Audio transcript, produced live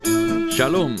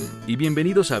Shalom y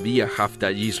bienvenidos a Vía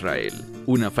Haftah Israel,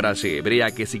 una frase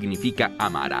hebrea que significa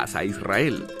amarás a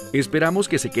Israel. Esperamos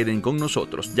que se queden con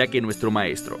nosotros, ya que nuestro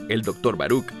maestro, el Dr.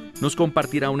 Baruch, nos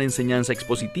compartirá una enseñanza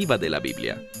expositiva de la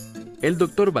Biblia. El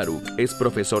Dr. Baruch es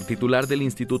profesor titular del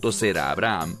Instituto Será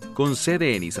con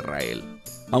sede en Israel.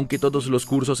 Aunque todos los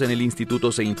cursos en el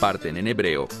instituto se imparten en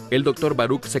hebreo, el Dr.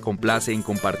 Baruch se complace en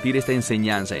compartir esta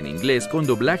enseñanza en inglés con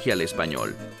doblaje al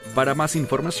español. Para más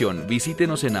información,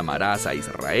 visítenos en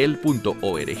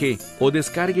amarasaisrael.org o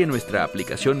descargue nuestra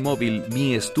aplicación móvil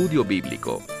Mi Estudio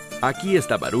Bíblico. Aquí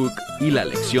está Baruch y la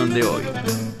lección de hoy.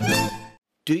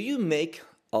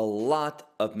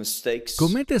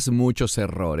 ¿Cometes muchos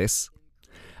errores?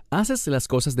 ¿Haces las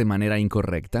cosas de manera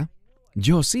incorrecta?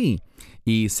 Yo sí,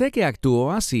 y sé que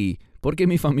actúo así porque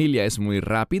mi familia es muy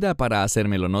rápida para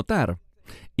hacérmelo notar.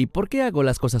 ¿Y por qué hago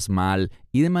las cosas mal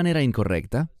y de manera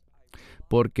incorrecta?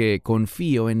 Porque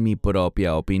confío en mi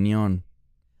propia opinión.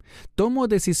 Tomo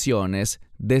decisiones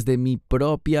desde mi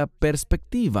propia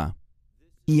perspectiva.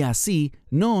 Y así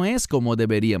no es como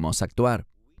deberíamos actuar.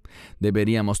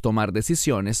 Deberíamos tomar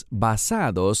decisiones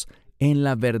basados en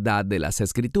la verdad de las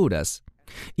Escrituras.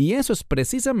 Y eso es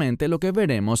precisamente lo que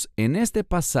veremos en este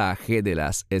pasaje de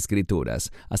las Escrituras.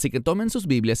 Así que tomen sus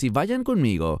Biblias y vayan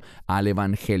conmigo al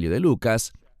Evangelio de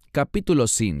Lucas, capítulo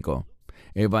 5.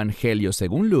 Evangelio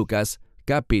según Lucas,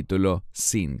 capítulo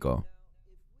 5.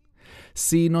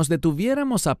 Si nos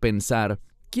detuviéramos a pensar,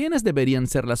 ¿quiénes deberían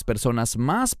ser las personas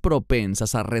más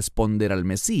propensas a responder al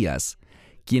Mesías?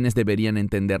 ¿Quiénes deberían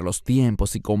entender los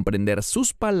tiempos y comprender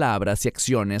sus palabras y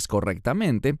acciones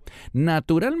correctamente?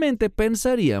 Naturalmente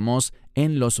pensaríamos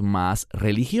en los más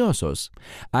religiosos,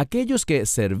 aquellos que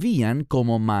servían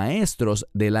como maestros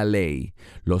de la ley,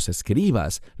 los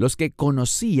escribas, los que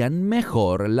conocían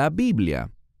mejor la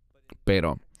Biblia.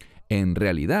 Pero, en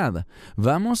realidad,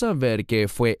 vamos a ver que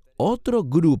fue otro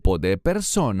grupo de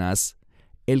personas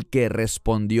el que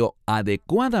respondió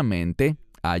adecuadamente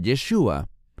a Yeshua,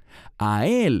 a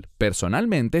él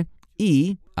personalmente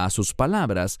y a sus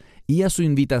palabras y a su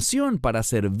invitación para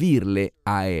servirle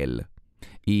a él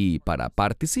y para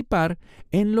participar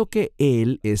en lo que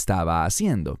él estaba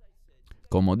haciendo.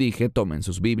 Como dije, tomen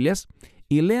sus Biblias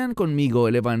y lean conmigo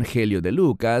el Evangelio de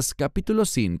Lucas, capítulo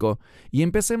 5, y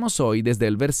empecemos hoy desde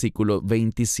el versículo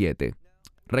 27.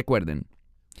 Recuerden,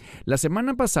 la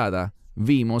semana pasada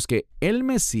vimos que el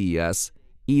Mesías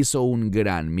hizo un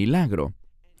gran milagro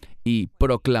y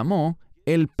proclamó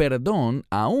el perdón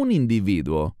a un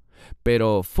individuo,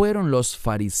 pero fueron los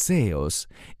fariseos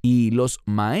y los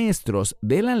maestros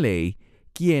de la ley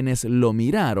quienes lo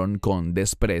miraron con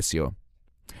desprecio.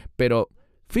 Pero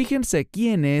fíjense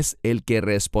quién es el que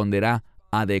responderá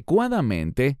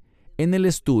adecuadamente en el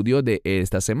estudio de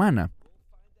esta semana.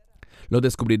 Lo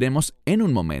descubriremos en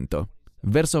un momento.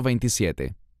 Verso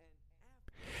 27.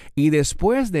 Y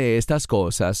después de estas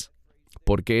cosas,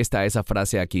 ¿por qué está esa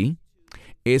frase aquí?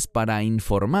 Es para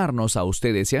informarnos a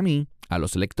ustedes y a mí, a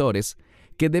los lectores,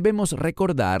 que debemos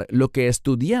recordar lo que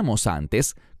estudiamos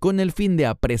antes con el fin de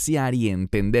apreciar y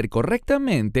entender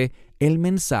correctamente el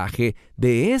mensaje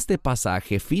de este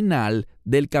pasaje final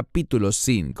del capítulo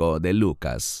 5 de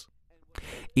Lucas.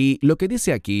 Y lo que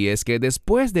dice aquí es que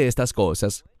después de estas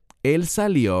cosas, él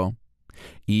salió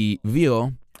y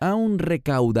vio a un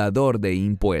recaudador de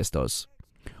impuestos.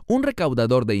 Un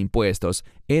recaudador de impuestos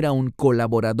era un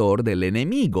colaborador del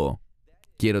enemigo.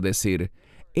 Quiero decir,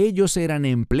 ellos eran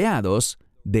empleados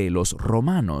de los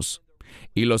romanos.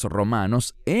 Y los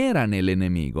romanos eran el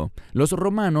enemigo. Los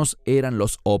romanos eran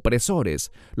los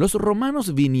opresores. Los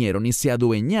romanos vinieron y se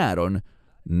adueñaron,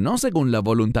 no según la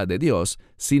voluntad de Dios,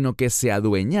 sino que se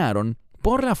adueñaron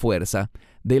por la fuerza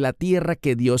de la tierra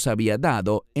que Dios había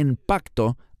dado en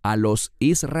pacto a los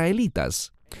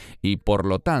israelitas. Y por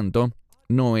lo tanto,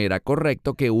 no era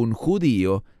correcto que un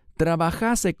judío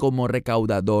trabajase como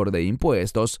recaudador de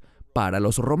impuestos para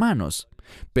los romanos.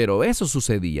 Pero eso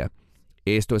sucedía.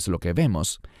 Esto es lo que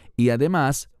vemos. Y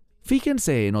además,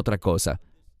 fíjense en otra cosa.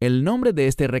 El nombre de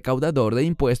este recaudador de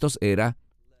impuestos era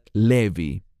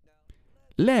Levi.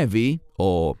 Levi,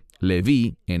 o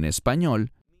Leví en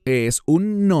español, es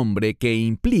un nombre que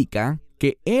implica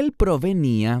que él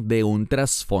provenía de un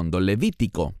trasfondo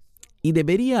levítico. Y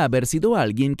debería haber sido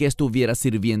alguien que estuviera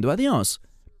sirviendo a Dios,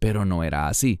 pero no era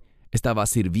así. Estaba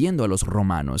sirviendo a los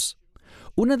romanos.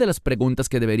 Una de las preguntas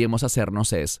que deberíamos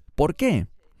hacernos es, ¿por qué?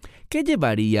 ¿Qué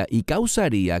llevaría y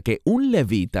causaría que un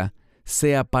levita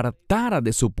se apartara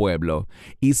de su pueblo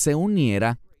y se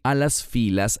uniera a las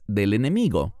filas del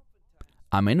enemigo?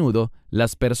 A menudo,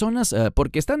 las personas,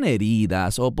 porque están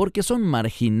heridas o porque son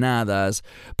marginadas,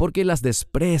 porque las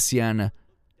desprecian,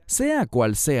 sea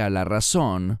cual sea la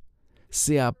razón,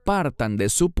 se apartan de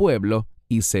su pueblo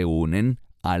y se unen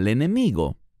al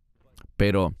enemigo.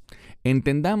 Pero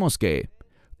entendamos que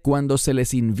cuando se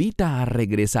les invita a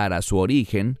regresar a su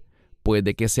origen,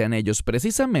 puede que sean ellos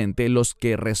precisamente los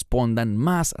que respondan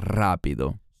más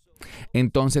rápido.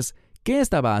 Entonces, ¿qué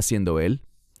estaba haciendo él?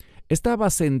 Estaba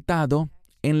sentado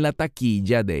en la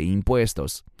taquilla de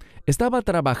impuestos. Estaba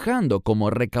trabajando como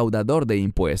recaudador de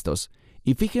impuestos.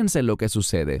 Y fíjense lo que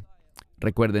sucede.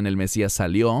 Recuerden, el Mesías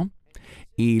salió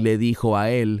y le dijo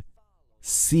a él,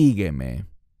 sígueme.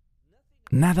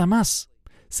 Nada más.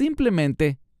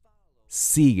 Simplemente,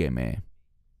 sígueme.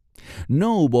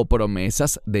 No hubo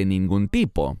promesas de ningún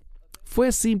tipo.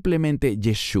 Fue simplemente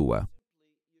Yeshua.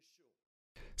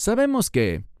 Sabemos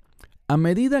que, a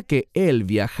medida que él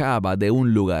viajaba de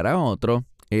un lugar a otro,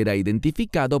 era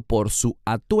identificado por su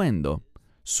atuendo,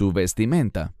 su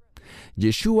vestimenta.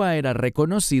 Yeshua era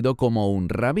reconocido como un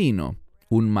rabino,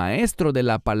 un maestro de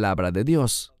la palabra de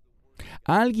Dios.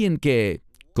 Alguien que,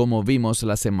 como vimos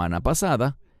la semana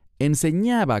pasada,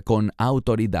 enseñaba con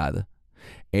autoridad.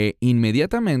 E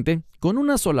inmediatamente, con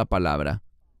una sola palabra,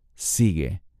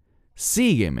 sígueme.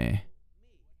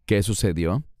 ¿Qué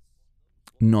sucedió?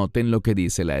 Noten lo que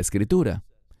dice la Escritura.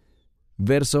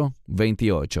 Verso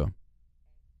 28.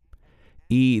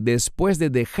 Y después de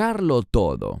dejarlo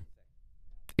todo,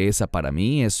 esa para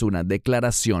mí es una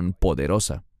declaración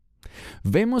poderosa.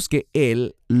 Vemos que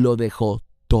él lo dejó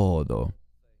todo.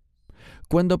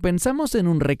 Cuando pensamos en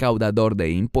un recaudador de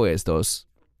impuestos,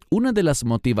 una de las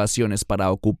motivaciones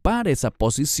para ocupar esa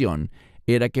posición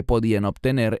era que podían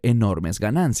obtener enormes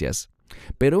ganancias.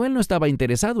 Pero él no estaba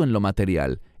interesado en lo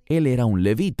material. Él era un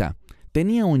levita.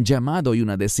 Tenía un llamado y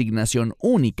una designación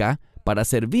única para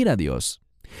servir a Dios.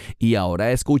 Y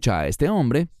ahora escucha a este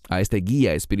hombre, a este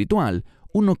guía espiritual,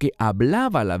 uno que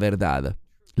hablaba la verdad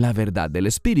del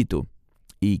Espíritu.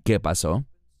 ¿Y qué pasó?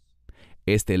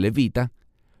 Este levita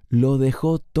lo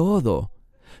dejó todo.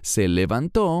 Se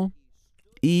levantó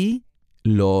y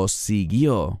lo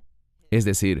siguió. Es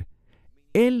decir,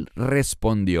 él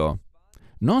respondió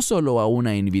no solo a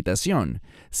una invitación,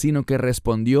 sino que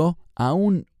respondió a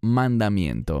un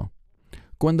mandamiento.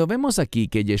 Cuando vemos aquí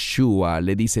que Yeshua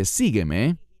le dice,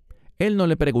 sígueme, él no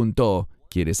le preguntó,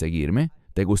 ¿quieres seguirme?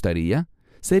 ¿Te gustaría?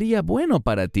 ¿Sería bueno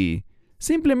para ti?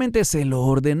 Simplemente se lo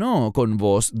ordenó con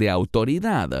voz de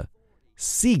autoridad.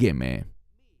 Sígueme.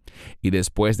 Y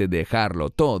después de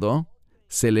dejarlo todo,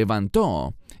 se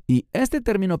levantó. Y este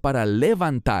término para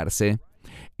levantarse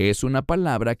es una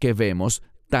palabra que vemos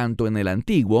tanto en el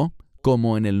Antiguo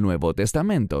como en el Nuevo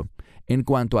Testamento, en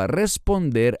cuanto a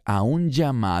responder a un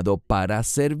llamado para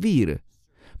servir,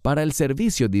 para el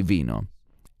servicio divino.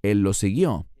 Él lo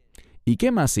siguió. ¿Y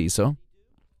qué más hizo?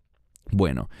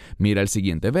 Bueno, mira el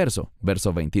siguiente verso,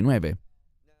 verso 29.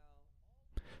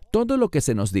 Todo lo que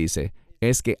se nos dice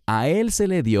es que a él se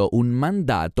le dio un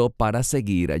mandato para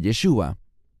seguir a Yeshua.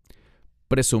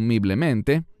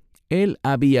 Presumiblemente, él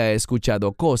había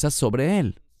escuchado cosas sobre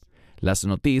él. Las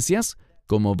noticias,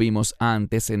 como vimos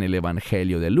antes en el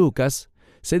Evangelio de Lucas,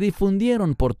 se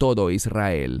difundieron por todo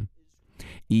Israel.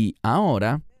 Y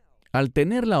ahora, al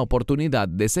tener la oportunidad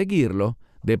de seguirlo,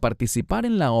 de participar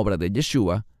en la obra de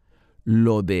Yeshua,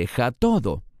 lo deja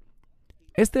todo.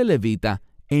 Este levita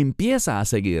empieza a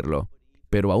seguirlo,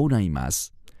 pero aún hay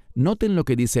más. Noten lo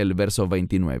que dice el verso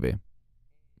 29.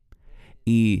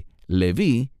 Y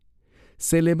Leví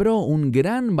celebró un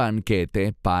gran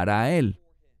banquete para él.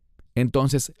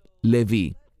 Entonces,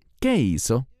 Leví, ¿qué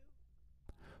hizo?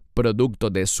 Producto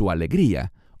de su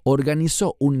alegría,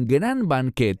 organizó un gran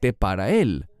banquete para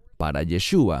él, para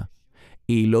Yeshua,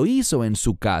 y lo hizo en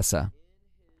su casa.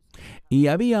 Y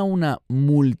había una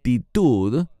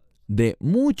multitud de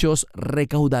muchos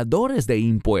recaudadores de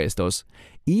impuestos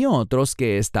y otros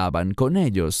que estaban con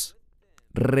ellos,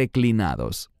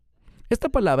 reclinados. Esta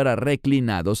palabra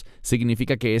reclinados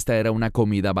significa que esta era una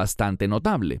comida bastante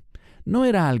notable. No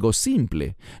era algo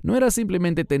simple, no era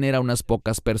simplemente tener a unas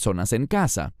pocas personas en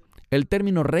casa. El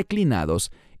término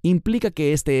reclinados implica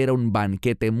que este era un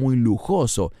banquete muy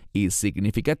lujoso y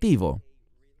significativo.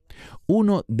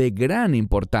 Uno de gran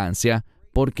importancia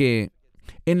porque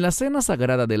en la cena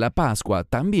sagrada de la Pascua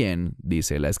también,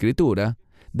 dice la Escritura,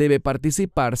 debe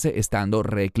participarse estando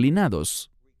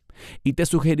reclinados. Y te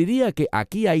sugeriría que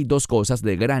aquí hay dos cosas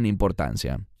de gran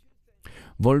importancia.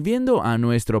 Volviendo a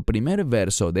nuestro primer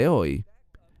verso de hoy,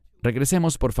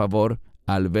 regresemos por favor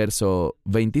al verso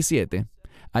 27.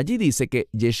 Allí dice que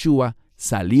Yeshua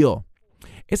salió.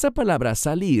 Esa palabra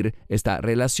salir está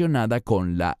relacionada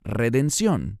con la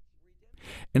redención.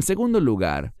 En segundo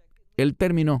lugar, el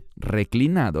término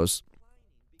reclinados,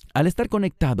 al estar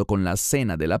conectado con la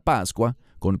cena de la Pascua,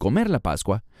 con comer la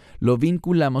Pascua, lo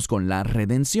vinculamos con la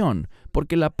redención,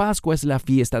 porque la Pascua es la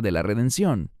fiesta de la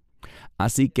redención.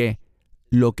 Así que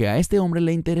lo que a este hombre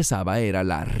le interesaba era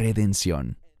la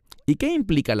redención. ¿Y qué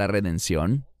implica la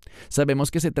redención?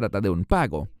 Sabemos que se trata de un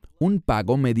pago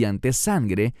mediante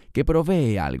sangre que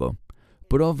provee algo.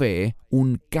 Provee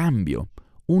un cambio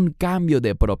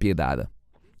de propiedad.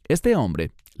 Este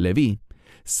hombre, Leví,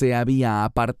 se había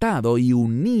apartado y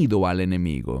unido al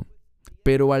enemigo.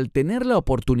 Pero al tener la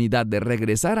oportunidad de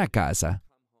regresar a casa,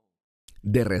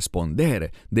 de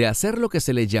responder, de hacer lo que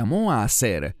se le llamó a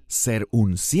hacer, ser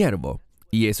un siervo,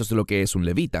 y eso es lo que es un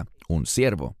levita, un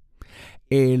siervo.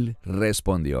 Él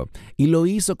respondió, y lo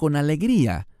hizo con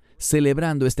alegría,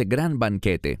 celebrando este gran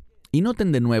banquete. Y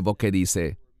noten de nuevo que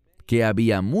dice que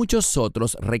había muchos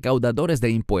otros recaudadores de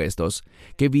impuestos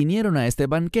que vinieron a este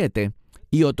banquete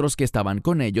y otros que estaban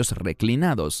con ellos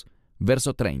reclinados.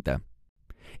 Verso 30.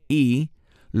 Y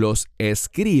los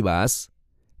escribas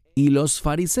y los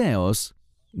fariseos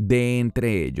de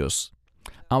entre ellos.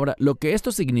 Ahora, lo que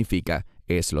esto significa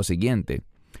es lo siguiente.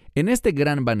 En este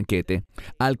gran banquete,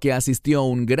 al que asistió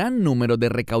un gran número de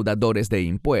recaudadores de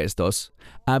impuestos,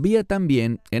 había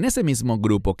también, en ese mismo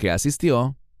grupo que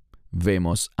asistió,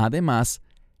 vemos además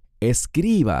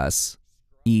escribas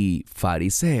y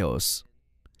fariseos.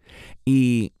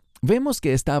 Y vemos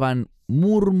que estaban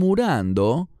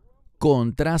murmurando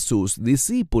contra sus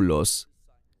discípulos,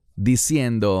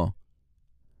 diciendo,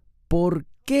 ¿por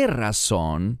qué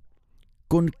razón?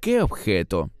 ¿Con qué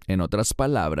objeto? En otras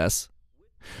palabras,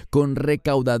 con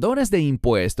recaudadores de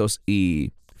impuestos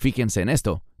y, fíjense en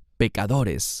esto,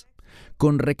 pecadores.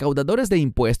 Con recaudadores de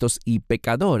impuestos y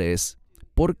pecadores,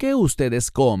 ¿por qué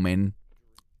ustedes comen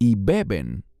y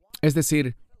beben? Es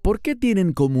decir, ¿por qué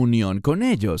tienen comunión con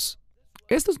ellos?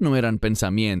 Estos no eran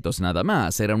pensamientos nada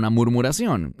más, era una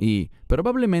murmuración, y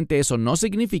probablemente eso no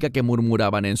significa que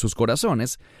murmuraban en sus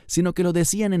corazones, sino que lo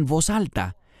decían en voz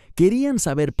alta. Querían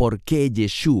saber por qué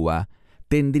Yeshua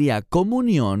tendría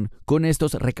comunión con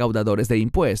estos recaudadores de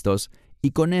impuestos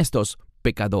y con estos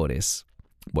pecadores.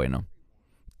 Bueno,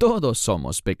 todos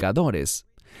somos pecadores.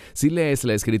 Si lees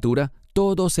la Escritura,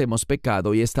 todos hemos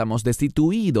pecado y estamos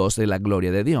destituidos de la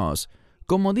gloria de Dios.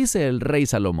 Como dice el rey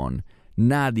Salomón,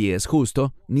 nadie es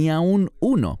justo, ni aun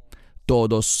uno.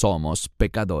 Todos somos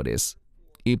pecadores.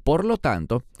 Y por lo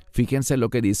tanto, fíjense lo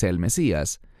que dice el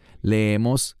Mesías.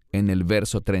 Leemos en el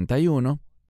verso 31.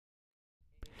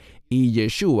 Y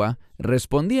Yeshua,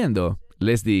 respondiendo,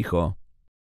 les dijo,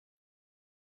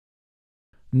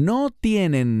 no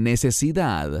tienen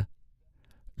necesidad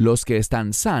los que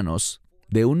están sanos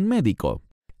de un médico.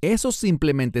 Eso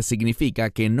simplemente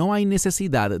significa que no hay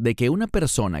necesidad de que una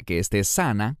persona que esté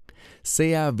sana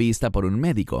sea vista por un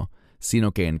médico,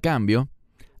 sino que en cambio,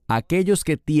 aquellos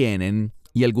que tienen,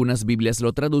 y algunas Biblias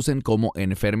lo traducen como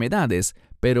enfermedades,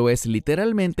 pero es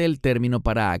literalmente el término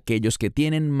para aquellos que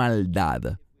tienen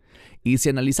maldad. Y si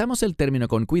analizamos el término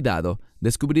con cuidado,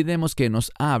 descubriremos que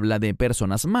nos habla de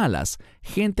personas malas,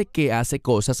 gente que hace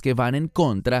cosas que van en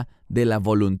contra de la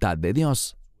voluntad de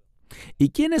Dios. ¿Y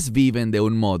quiénes viven de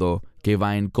un modo que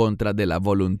va en contra de la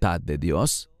voluntad de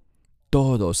Dios?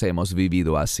 Todos hemos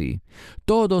vivido así.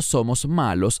 Todos somos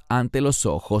malos ante los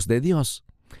ojos de Dios.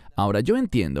 Ahora, yo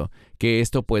entiendo que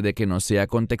esto puede que no sea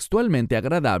contextualmente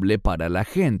agradable para la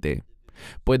gente.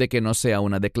 Puede que no sea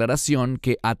una declaración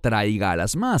que atraiga a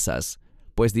las masas.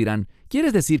 Pues dirán,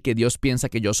 ¿quieres decir que Dios piensa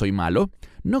que yo soy malo?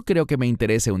 No creo que me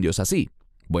interese un Dios así.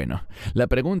 Bueno, la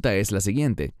pregunta es la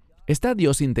siguiente. ¿Está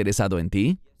Dios interesado en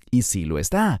ti? Y sí lo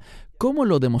está. ¿Cómo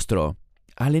lo demostró?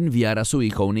 Al enviar a su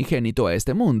Hijo unigénito a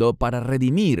este mundo para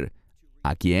redimir.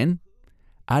 ¿A quién?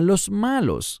 A los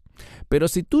malos. Pero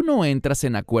si tú no entras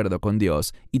en acuerdo con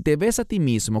Dios y te ves a ti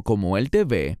mismo como Él te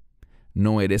ve,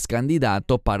 no eres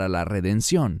candidato para la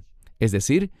redención. Es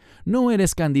decir, no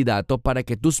eres candidato para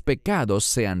que tus pecados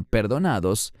sean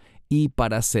perdonados y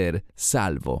para ser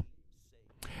salvo.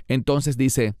 Entonces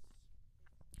dice,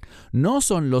 no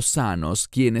son los sanos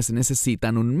quienes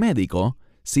necesitan un médico,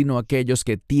 sino aquellos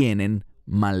que tienen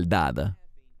maldad.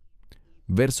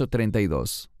 Verso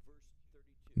 32.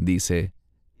 Dice,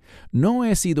 no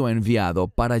he sido enviado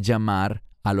para llamar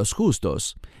a los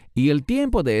justos, y el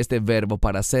tiempo de este verbo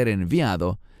para ser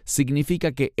enviado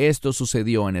significa que esto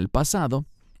sucedió en el pasado,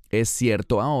 es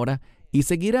cierto ahora y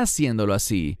seguirá siéndolo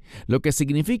así, lo que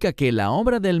significa que la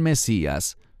obra del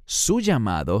Mesías, su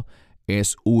llamado,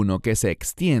 es uno que se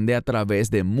extiende a través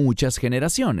de muchas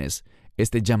generaciones,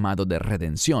 este llamado de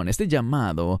redención, este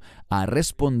llamado a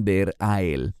responder a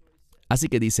Él. Así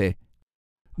que dice,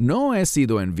 no he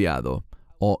sido enviado,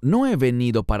 o no he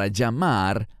venido para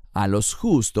llamar a los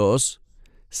justos,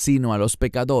 sino a los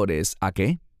pecadores, ¿a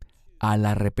qué? al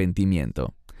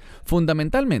arrepentimiento.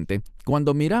 Fundamentalmente,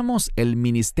 cuando miramos el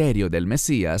ministerio del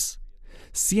Mesías,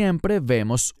 siempre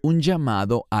vemos un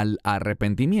llamado al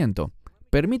arrepentimiento.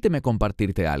 Permíteme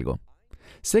compartirte algo.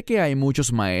 Sé que hay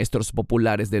muchos maestros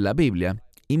populares de la Biblia,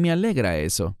 y me alegra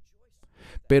eso.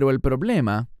 Pero el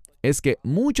problema es que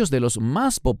muchos de los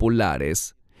más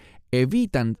populares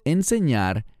evitan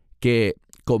enseñar que,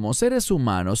 como seres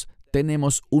humanos,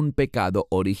 tenemos un pecado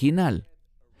original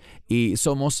y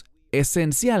somos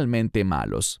esencialmente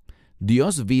malos.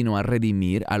 Dios vino a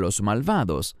redimir a los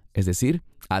malvados, es decir,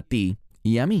 a ti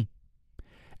y a mí.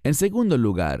 En segundo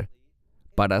lugar,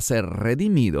 para ser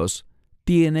redimidos,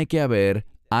 tiene que haber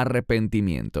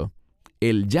arrepentimiento.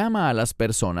 Él llama a las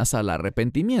personas al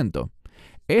arrepentimiento.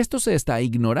 Esto se está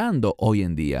ignorando hoy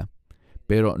en día,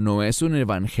 pero no es un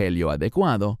evangelio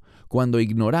adecuado cuando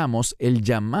ignoramos el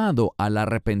llamado al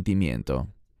arrepentimiento.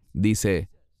 Dice,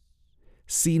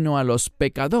 sino a los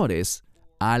pecadores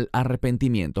al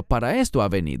arrepentimiento. Para esto ha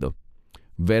venido.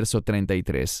 Verso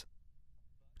 33.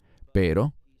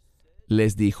 Pero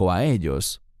les dijo a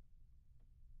ellos,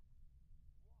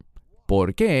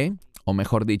 ¿por qué? O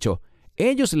mejor dicho,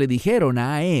 ellos le dijeron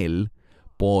a él,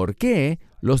 ¿por qué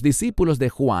los discípulos de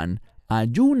Juan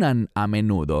ayunan a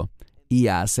menudo y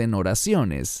hacen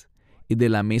oraciones? Y de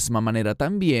la misma manera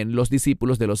también los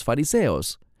discípulos de los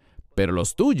fariseos. Pero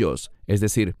los tuyos, es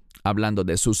decir, hablando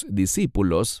de sus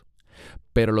discípulos,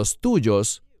 pero los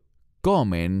tuyos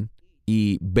comen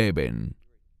y beben.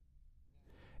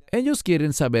 Ellos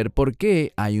quieren saber por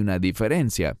qué hay una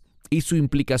diferencia, y su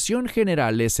implicación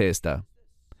general es esta.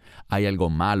 Hay algo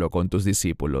malo con tus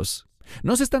discípulos.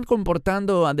 No se están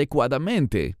comportando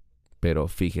adecuadamente. Pero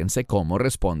fíjense cómo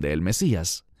responde el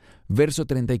Mesías. Verso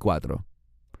 34.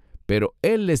 Pero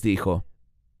él les dijo,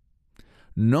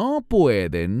 no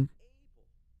pueden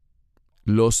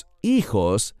los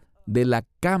hijos de la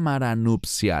cámara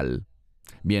nupcial.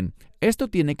 Bien, esto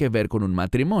tiene que ver con un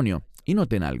matrimonio. Y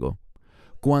noten algo.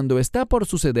 Cuando está por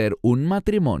suceder un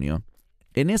matrimonio,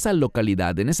 en esa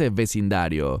localidad, en ese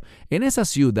vecindario, en esa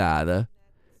ciudad,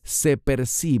 se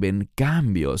perciben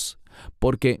cambios,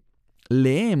 porque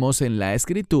leemos en la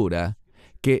Escritura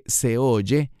que se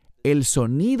oye el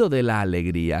sonido de la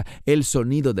alegría, el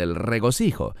sonido del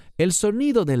regocijo, el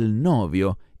sonido del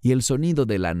novio y el sonido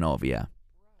de la novia.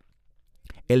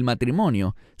 El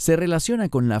matrimonio se relaciona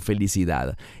con la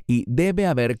felicidad y debe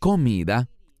haber comida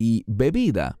y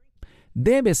bebida.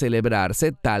 Debe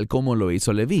celebrarse tal como lo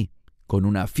hizo Leví, con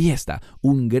una fiesta,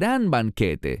 un gran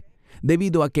banquete,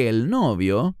 debido a que el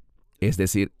novio, es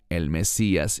decir, el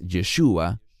Mesías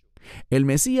Yeshua, el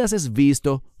Mesías es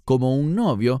visto como un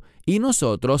novio y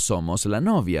nosotros somos la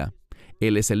novia.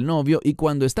 Él es el novio y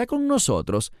cuando está con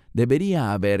nosotros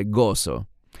debería haber gozo.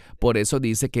 Por eso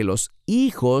dice que los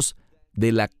hijos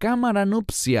de la cámara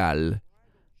nupcial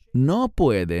no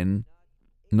pueden,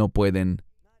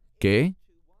 ¿qué?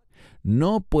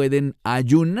 No pueden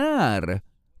ayunar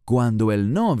cuando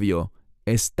el novio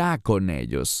está con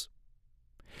ellos.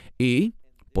 Y,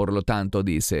 por lo tanto,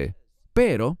 dice,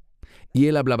 pero, y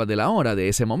él hablaba de la hora de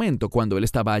ese momento cuando él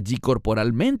estaba allí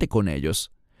corporalmente con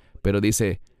ellos. Pero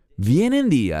dice, vienen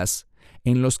días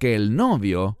en los que el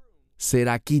novio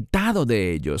será quitado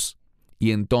de ellos,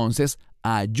 y entonces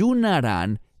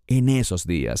ayunarán en esos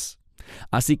días.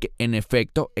 Así que, en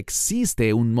efecto,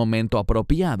 existe un momento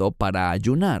apropiado para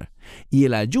ayunar, y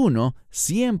el ayuno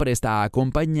siempre está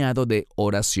acompañado de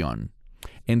oración.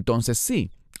 Entonces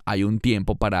sí, hay un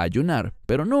tiempo para ayunar,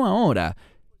 pero no ahora.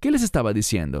 ¿Qué les estaba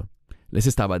diciendo? Les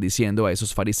estaba diciendo a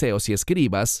esos fariseos y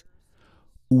escribas,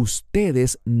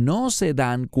 ustedes no se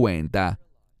dan cuenta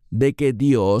de que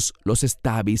Dios los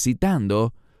está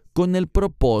visitando con el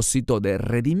propósito de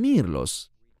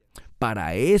redimirlos.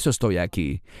 Para eso estoy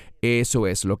aquí. Eso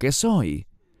es lo que soy.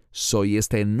 Soy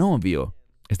este novio,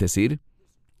 es decir,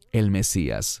 el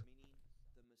Mesías.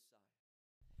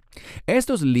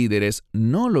 Estos líderes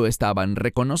no lo estaban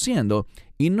reconociendo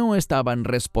y no estaban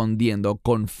respondiendo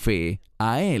con fe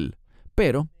a él.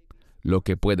 Pero lo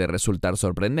que puede resultar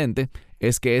sorprendente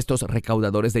es que estos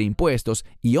recaudadores de impuestos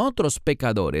y otros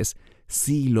pecadores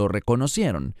sí lo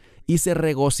reconocieron y se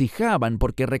regocijaban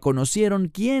porque reconocieron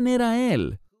quién era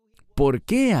él, por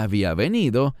qué había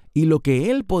venido y lo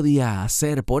que él podía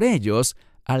hacer por ellos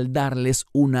al darles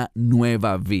una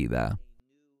nueva vida.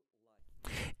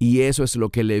 Y eso es lo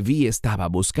que Leví estaba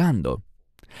buscando.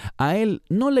 A él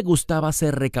no le gustaba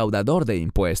ser recaudador de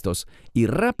impuestos y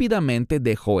rápidamente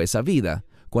dejó esa vida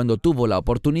cuando tuvo la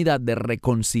oportunidad de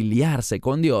reconciliarse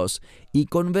con Dios y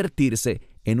convertirse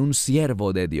en un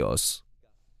siervo de Dios.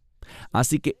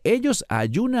 Así que ellos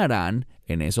ayunarán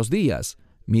en esos días.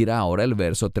 Mira ahora el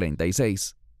verso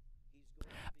 36.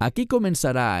 Aquí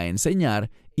comenzará a enseñar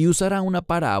y usará una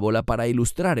parábola para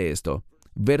ilustrar esto.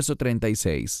 Verso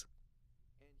 36.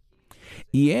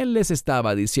 Y él les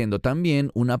estaba diciendo también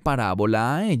una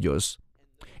parábola a ellos.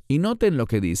 Y noten lo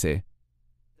que dice.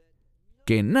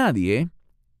 Que nadie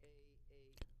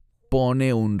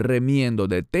pone un remiendo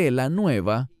de tela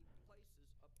nueva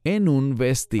en un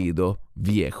vestido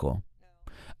viejo.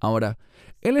 Ahora,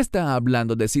 él está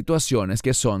hablando de situaciones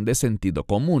que son de sentido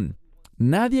común.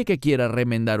 Nadie que quiera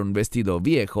remendar un vestido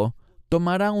viejo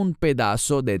tomará un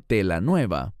pedazo de tela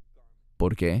nueva.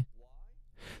 ¿Por qué?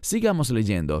 Sigamos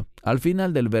leyendo al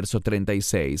final del verso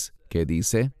 36, que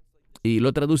dice, y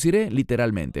lo traduciré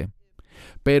literalmente.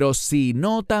 Pero si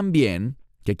no también,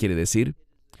 ¿qué quiere decir?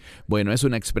 Bueno, es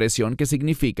una expresión que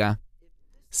significa,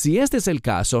 si este es el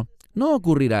caso, ¿no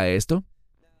ocurrirá esto?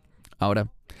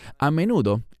 Ahora, a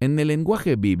menudo, en el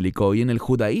lenguaje bíblico y en el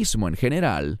judaísmo en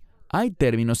general, hay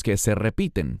términos que se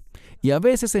repiten, y a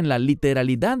veces en la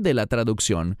literalidad de la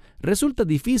traducción resulta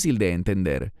difícil de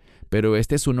entender, pero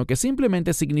este es uno que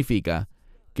simplemente significa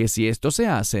que si esto se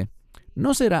hace,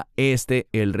 ¿no será este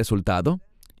el resultado?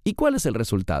 ¿Y cuál es el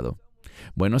resultado?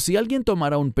 Bueno, si alguien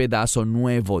tomara un pedazo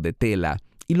nuevo de tela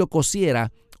y lo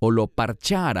cosiera o lo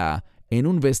parchara en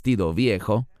un vestido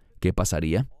viejo, ¿qué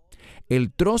pasaría?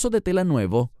 El trozo de tela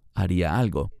nuevo haría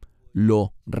algo,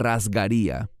 lo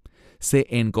rasgaría, se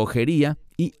encogería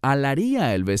y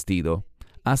alaría el vestido,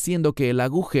 haciendo que el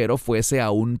agujero fuese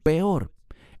aún peor.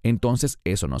 Entonces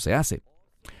eso no se hace.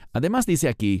 Además dice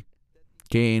aquí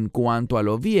que en cuanto a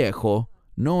lo viejo,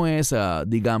 no es,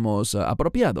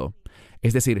 apropiado.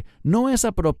 Es decir, no es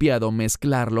apropiado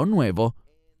mezclar lo nuevo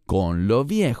con lo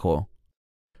viejo.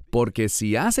 Porque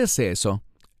si haces eso,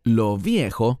 lo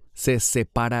viejo se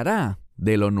separará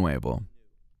de lo nuevo.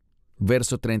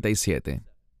 Verso 37.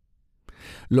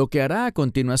 Lo que hará a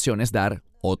continuación es dar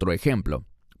otro ejemplo.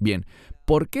 Bien,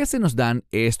 ¿por qué se nos dan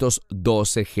estos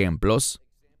dos ejemplos?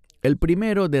 El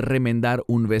primero de remendar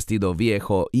un vestido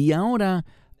viejo y ahora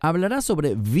hablará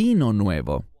sobre vino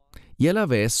nuevo y a la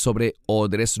vez sobre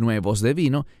odres nuevos de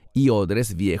vino y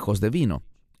odres viejos de vino.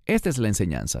 Esta es la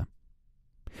enseñanza.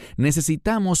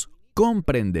 Necesitamos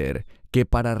comprender que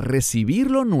para recibir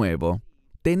lo nuevo,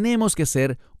 tenemos que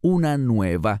ser una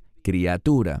nueva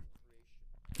criatura.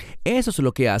 Eso es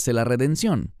lo que hace la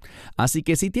redención. Así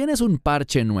que si tienes un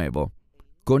parche nuevo,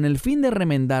 con el fin de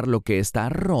remendar lo que está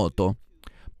roto,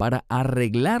 para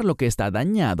arreglar lo que está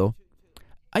dañado,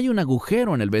 hay un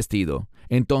agujero en el vestido.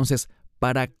 Entonces,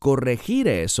 para corregir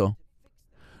eso,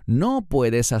 no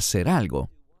puedes hacer algo.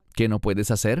 ¿Qué no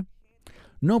puedes hacer?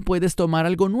 No puedes tomar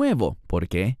algo nuevo. ¿Por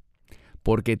qué?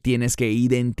 Porque tienes que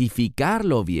identificar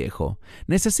lo viejo.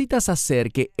 Necesitas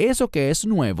hacer que eso que es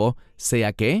nuevo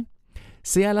sea ¿qué?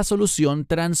 Sea la solución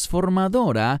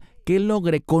transformadora que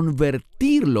logre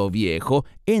convertir lo viejo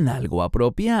en algo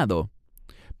apropiado.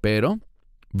 Pero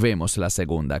vemos la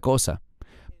segunda cosa.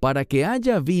 Para que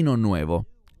haya vino nuevo,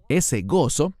 ese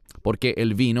gozo, porque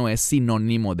el vino es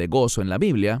sinónimo de gozo en la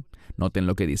Biblia, noten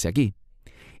lo que dice aquí,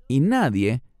 y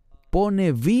nadie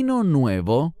pone vino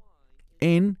nuevo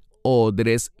en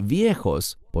odres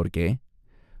viejos. ¿Por qué?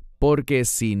 Porque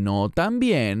si no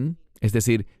también, es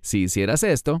decir, si hicieras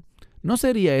esto, ¿no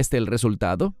sería este el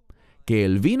resultado? Que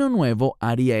el vino nuevo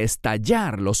haría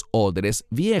estallar los odres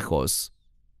viejos.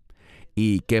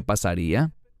 ¿Y qué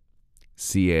pasaría?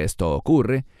 Si esto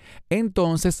ocurre,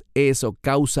 entonces eso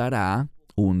causará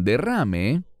un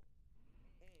derrame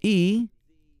y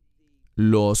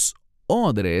los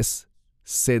odres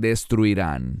se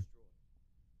destruirán.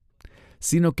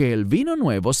 Sino que el vino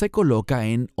nuevo se coloca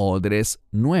en odres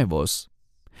nuevos.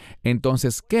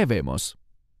 Entonces, ¿qué vemos?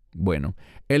 Bueno,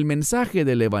 el mensaje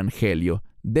del Evangelio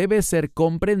debe ser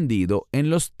comprendido en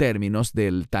los términos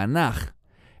del Tanaj,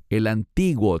 el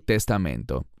Antiguo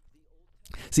Testamento.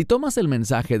 Si tomas el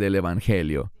mensaje del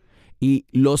Evangelio y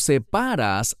lo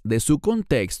separas de su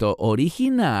contexto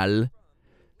original,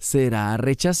 será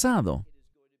rechazado.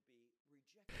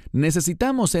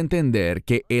 Necesitamos entender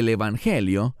que el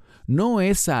Evangelio no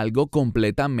es algo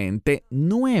completamente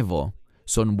nuevo.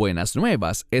 Son buenas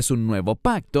nuevas, es un nuevo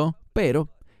pacto, pero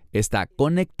está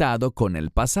conectado con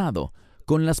el pasado,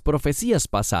 con las profecías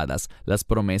pasadas, las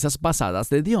promesas pasadas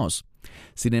de Dios.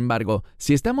 Sin embargo,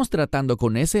 si estamos tratando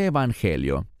con ese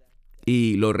Evangelio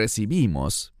y lo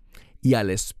recibimos, y al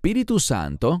Espíritu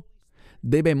Santo,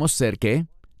 debemos ser ¿qué?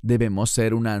 Debemos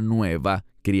ser una nueva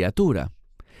criatura.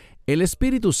 El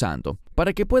Espíritu Santo,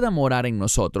 para que pueda morar en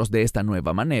nosotros de esta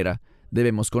nueva manera,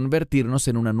 debemos convertirnos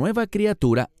en una nueva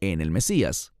criatura en el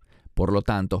Mesías. Por lo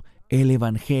tanto, El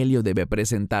Evangelio debe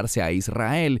presentarse a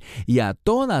Israel y a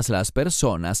todas las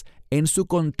personas en su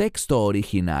contexto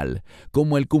original,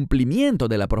 como el cumplimiento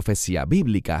de la profecía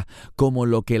bíblica, como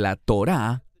lo que la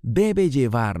Torá debe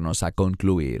llevarnos a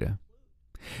concluir.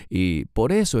 Y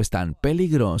por eso es tan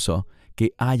peligroso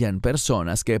que hayan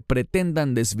personas que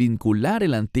pretendan desvincular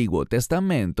el Antiguo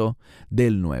Testamento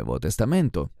del Nuevo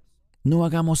Testamento. No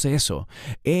hagamos eso.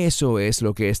 Eso es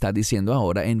lo que está diciendo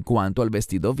ahora en cuanto al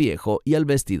vestido viejo y al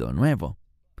vestido nuevo.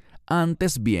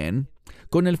 Antes bien,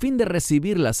 con el fin de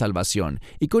recibir la salvación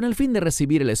y con el fin de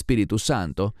recibir el Espíritu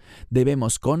Santo,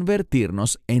 debemos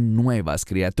convertirnos en nuevas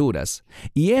criaturas.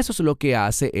 Y eso es lo que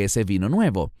hace ese vino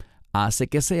nuevo. Hace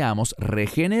que seamos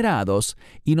regenerados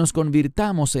y nos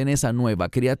convirtamos en esa nueva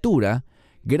criatura,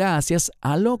 gracias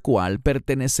a lo cual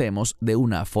pertenecemos de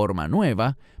una forma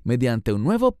nueva, mediante un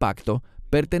nuevo pacto,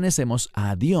 pertenecemos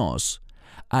a Dios,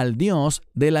 al Dios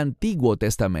del Antiguo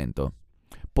Testamento.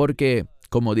 Porque,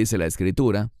 como dice la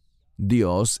Escritura,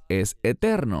 Dios es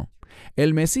eterno.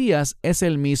 El Mesías es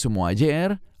el mismo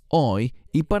ayer, hoy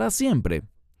y para siempre.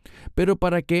 Pero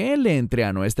para que Él entre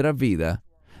a nuestra vida,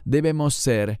 debemos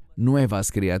ser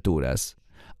nuevas criaturas.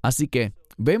 Así que,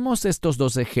 vemos estos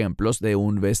dos ejemplos de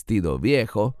un vestido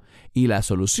viejo y la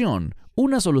solución,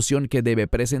 una solución que debe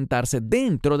presentarse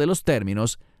dentro de los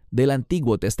términos del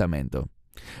Antiguo Testamento.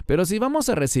 Pero si vamos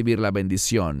a recibir la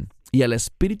bendición y al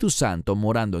Espíritu Santo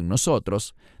morando en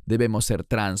nosotros, debemos ser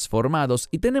transformados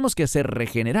y tenemos que ser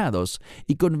regenerados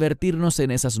y convertirnos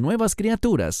en esas nuevas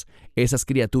criaturas, esas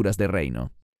criaturas de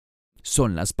reino.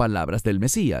 Son las palabras del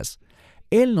Mesías.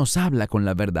 Él nos habla con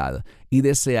la verdad y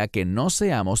desea que no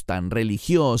seamos tan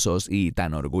religiosos y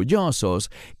tan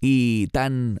orgullosos y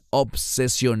tan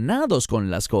obsesionados con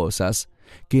las cosas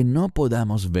que no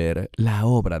podamos ver la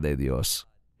obra de Dios.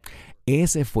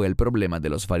 Ese fue el problema de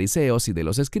los fariseos y de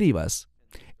los escribas.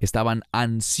 Estaban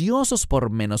ansiosos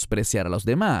por menospreciar a los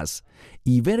demás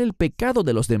y ver el pecado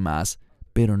de los demás,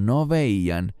 pero no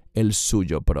veían el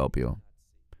suyo propio.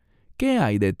 ¿Qué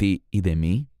hay de ti y de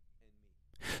mí?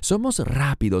 ¿Somos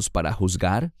rápidos para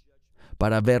juzgar,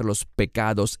 para ver los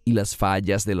pecados y las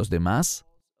fallas de los demás?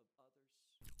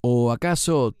 ¿O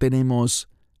acaso tenemos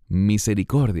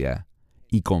misericordia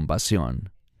y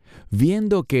compasión,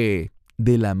 viendo que,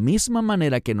 de la misma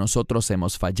manera que nosotros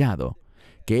hemos fallado,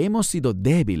 que hemos sido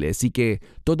débiles y que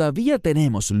todavía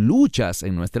tenemos luchas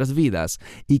en nuestras vidas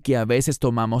y que a veces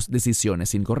tomamos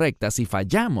decisiones incorrectas y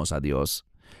fallamos a Dios,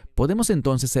 podemos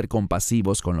entonces ser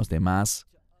compasivos con los demás,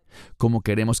 como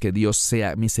queremos que Dios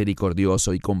sea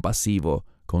misericordioso y compasivo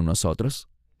con nosotros?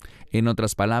 En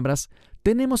otras palabras,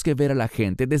 tenemos que ver a la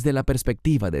gente desde la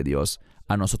perspectiva de Dios,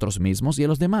 a nosotros mismos y a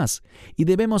los demás, y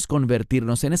debemos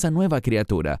convertirnos en esa nueva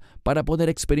criatura para poder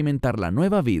experimentar la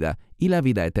nueva vida y la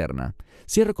vida eterna.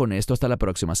 Cierro con esto hasta la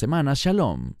próxima semana.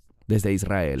 Shalom, desde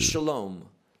Israel. Shalom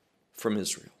from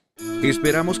Israel.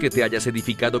 Esperamos que te hayas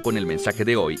edificado con el mensaje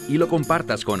de hoy y lo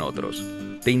compartas con otros.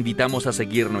 Te invitamos a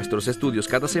seguir nuestros estudios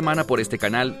cada semana por este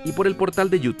canal y por el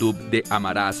portal de YouTube de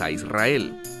Amarás a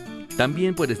Israel.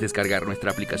 También puedes descargar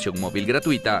nuestra aplicación móvil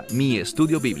gratuita, Mi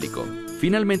Estudio Bíblico.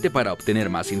 Finalmente, para obtener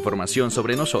más información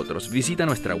sobre nosotros, visita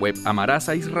nuestra web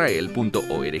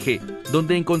amarasaisrael.org,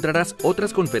 donde encontrarás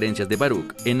otras conferencias de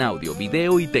Baruch en audio,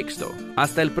 video y texto.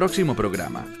 Hasta el próximo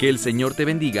programa. Que el Señor te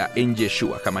bendiga en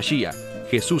Yeshua HaMashiach,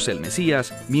 Jesús el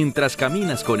Mesías, mientras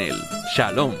caminas con Él.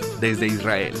 Shalom desde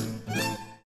Israel.